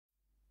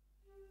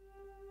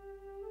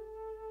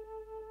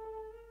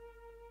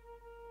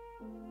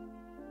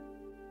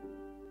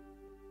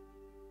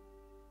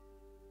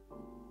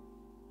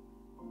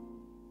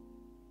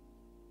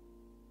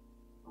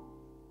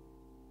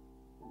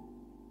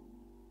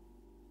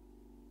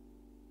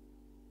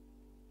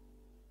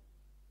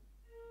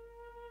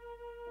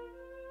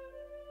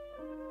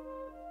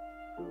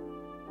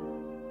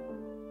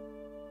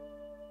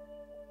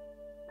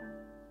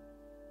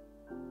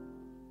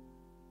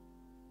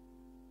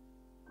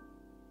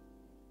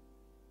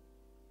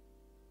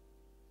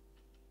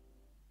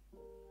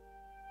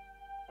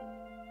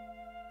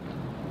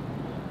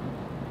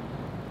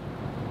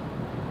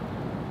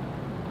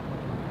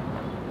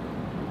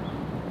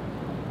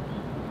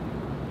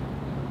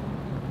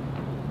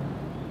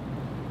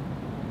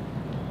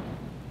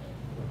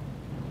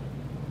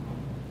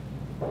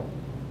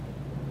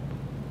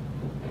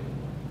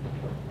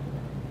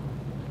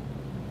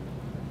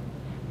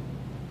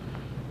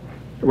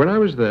When I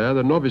was there,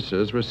 the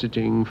novices were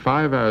sitting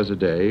 5 hours a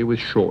day with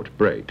short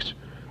breaks.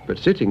 But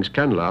sittings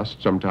can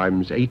last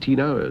sometimes 18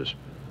 hours,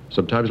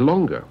 sometimes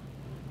longer.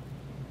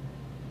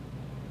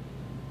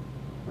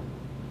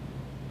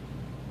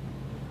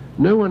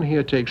 No one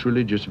here takes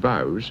religious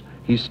vows.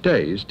 He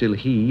stays till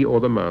he or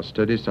the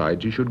master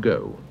decides he should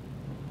go.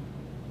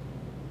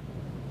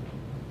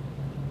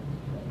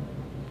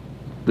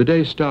 The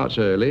day starts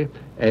early,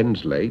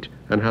 ends late,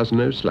 and has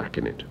no slack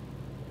in it.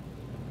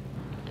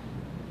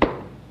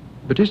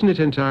 But isn't it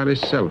entirely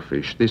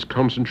selfish, this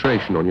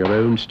concentration on your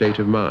own state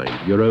of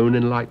mind, your own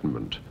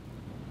enlightenment?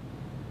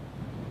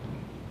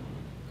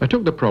 I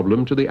took the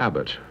problem to the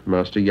abbot,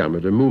 Master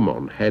Yamada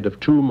Mumon, head of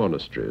 2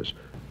 monasteries.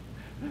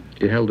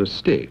 He held a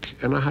stick,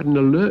 and I had an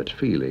alert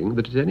feeling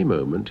that at any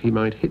moment he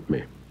might hit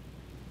me.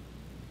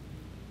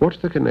 What's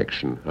the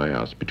connection, I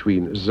asked,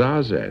 between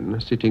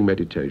zazen, sitting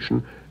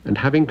meditation, and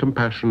having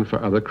compassion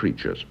for other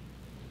creatures?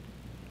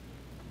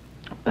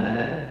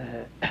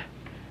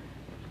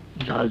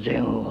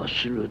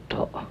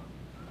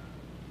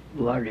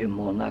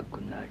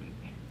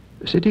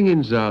 Sitting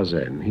in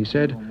zazen, he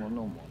said,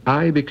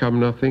 I become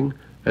nothing,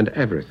 and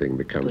everything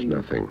becomes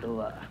nothing.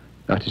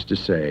 That is to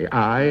say,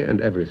 I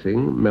and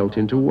everything melt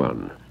into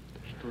one.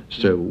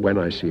 So when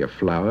I see a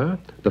flower,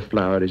 the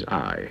flower is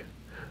I.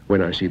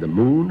 When I see the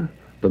moon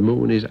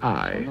is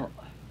I.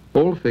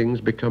 All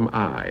things become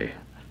I.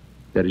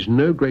 There is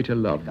no greater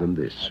love than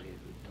this.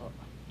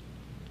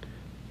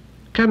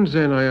 Can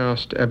Zen, I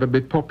asked, ever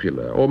be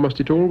popular, or must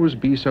it always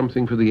be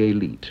something for the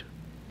elite?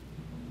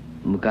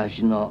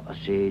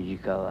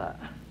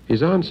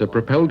 His answer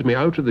propelled me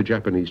out of the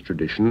Japanese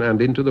tradition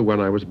and into the one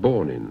I was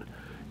born in.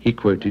 He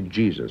quoted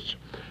Jesus.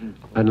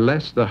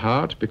 Unless the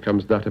heart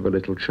becomes that of a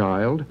little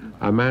child,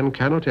 a man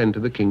cannot enter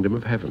the kingdom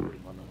of heaven.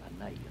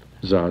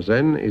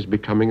 Zazen is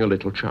becoming a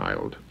little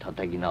child.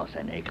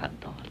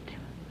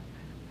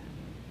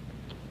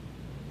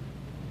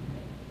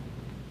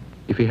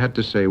 If he had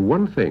to say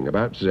one thing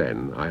about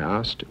Zen, I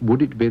asked,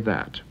 would it be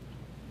that?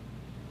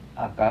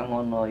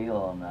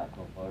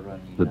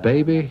 The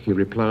baby, he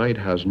replied,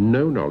 has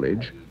no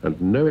knowledge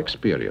and no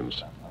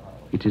experience.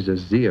 It is a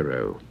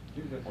zero.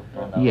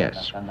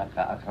 Yes.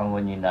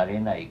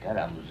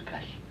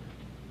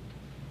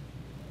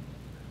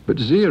 But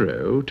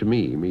zero, to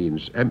me,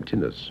 means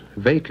emptiness,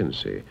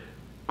 vacancy.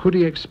 Could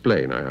he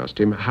explain, I asked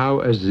him, how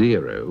a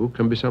zero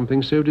can be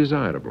something so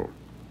desirable?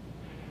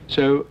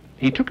 So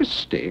he took a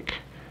stick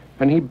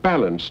and he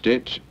balanced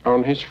it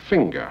on his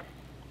finger.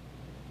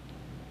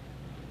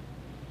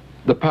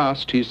 The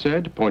past, he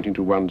said, pointing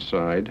to one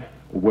side,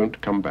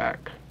 won't come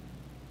back.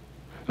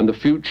 And the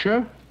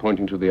future,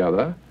 pointing to the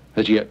other,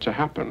 has yet to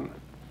happen.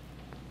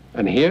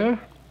 And here,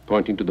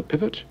 pointing to the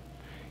pivot,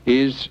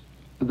 is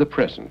the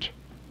present.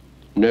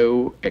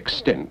 No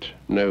extent,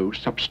 no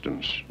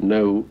substance,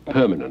 no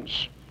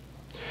permanence.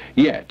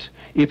 Yet,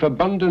 if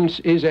abundance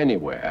is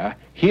anywhere,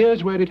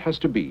 here's where it has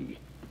to be,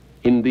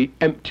 in the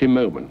empty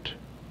moment,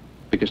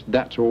 because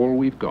that's all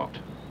we've got.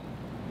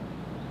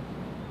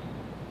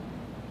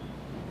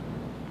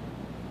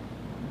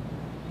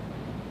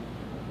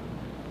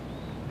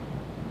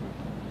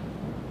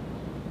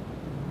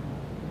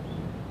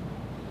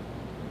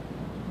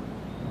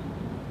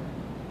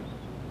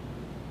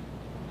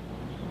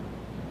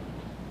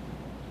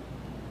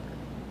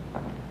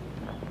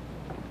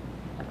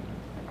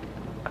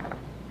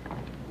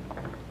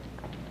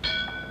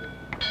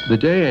 The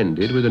day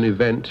ended with an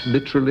event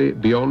literally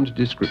beyond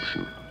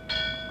description.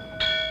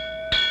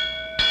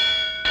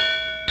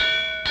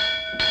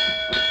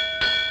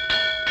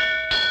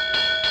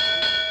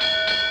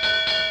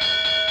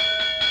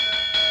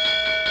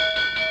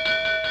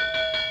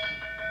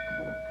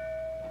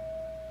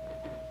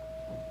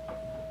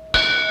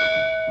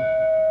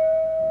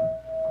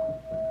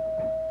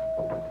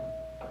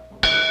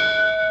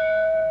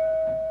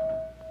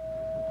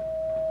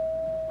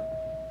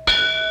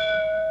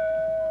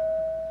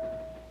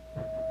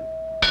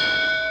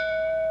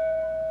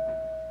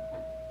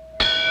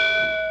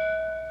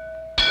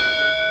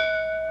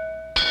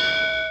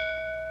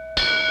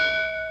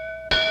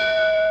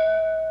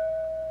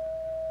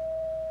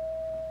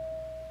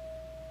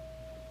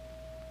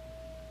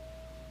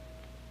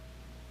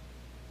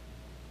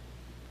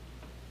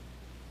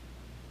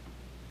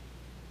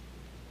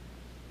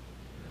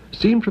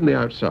 Seen from the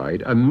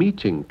outside, a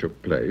meeting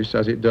took place,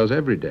 as it does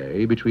every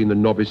day, between the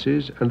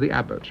novices and the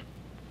abbot.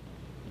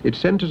 It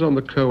centers on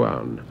the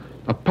koan,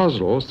 a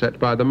puzzle set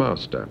by the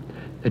master,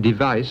 a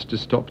device to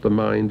stop the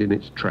mind in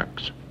its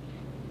tracks.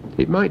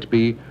 It might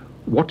be,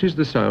 what is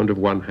the sound of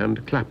one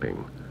hand clapping?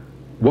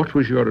 What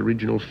was your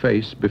original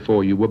face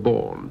before you were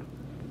born?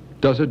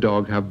 Does a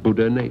dog have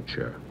Buddha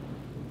nature?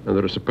 And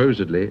there are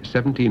supposedly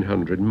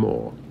 1,700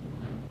 more.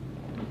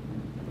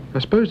 I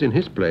suppose in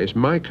his place,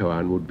 my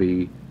koan would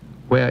be,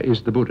 where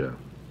is the Buddha?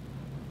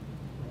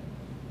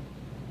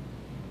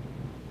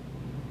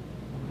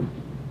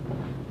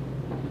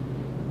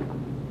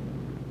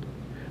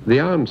 The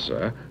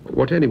answer,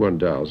 what anyone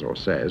does or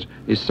says,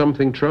 is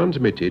something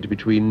transmitted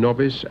between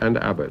novice and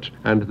abbot,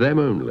 and them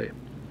only.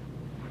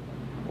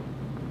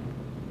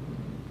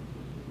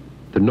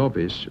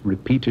 novice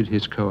repeated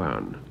his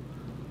koan.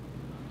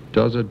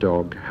 Does a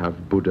dog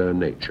have Buddha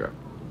nature?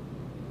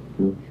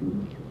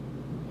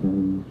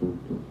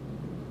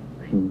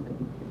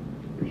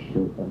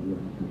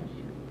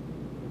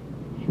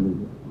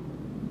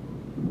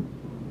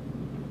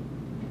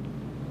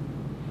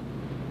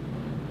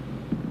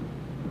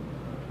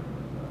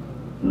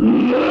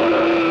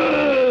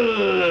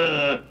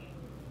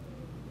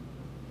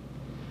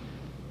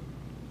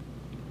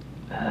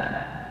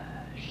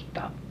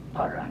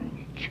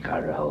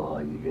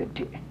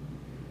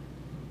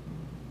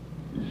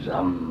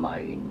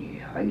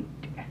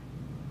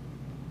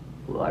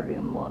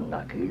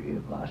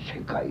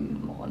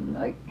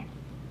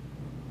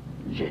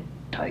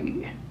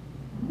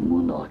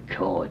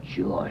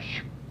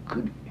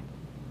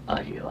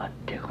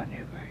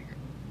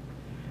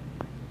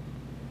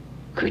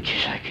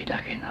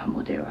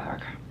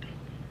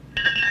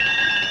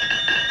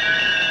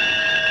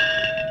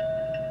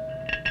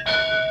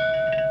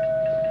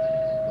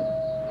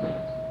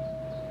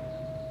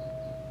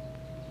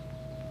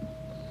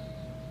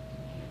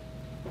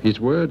 His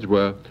words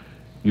were,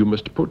 you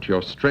must put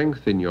your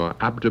strength in your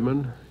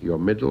abdomen, your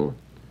middle,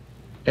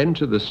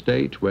 enter the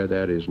state where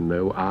there is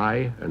no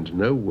I and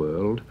no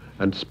world,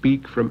 and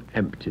speak from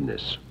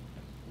emptiness.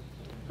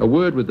 A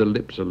word with the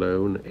lips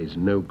alone is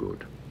no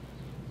good.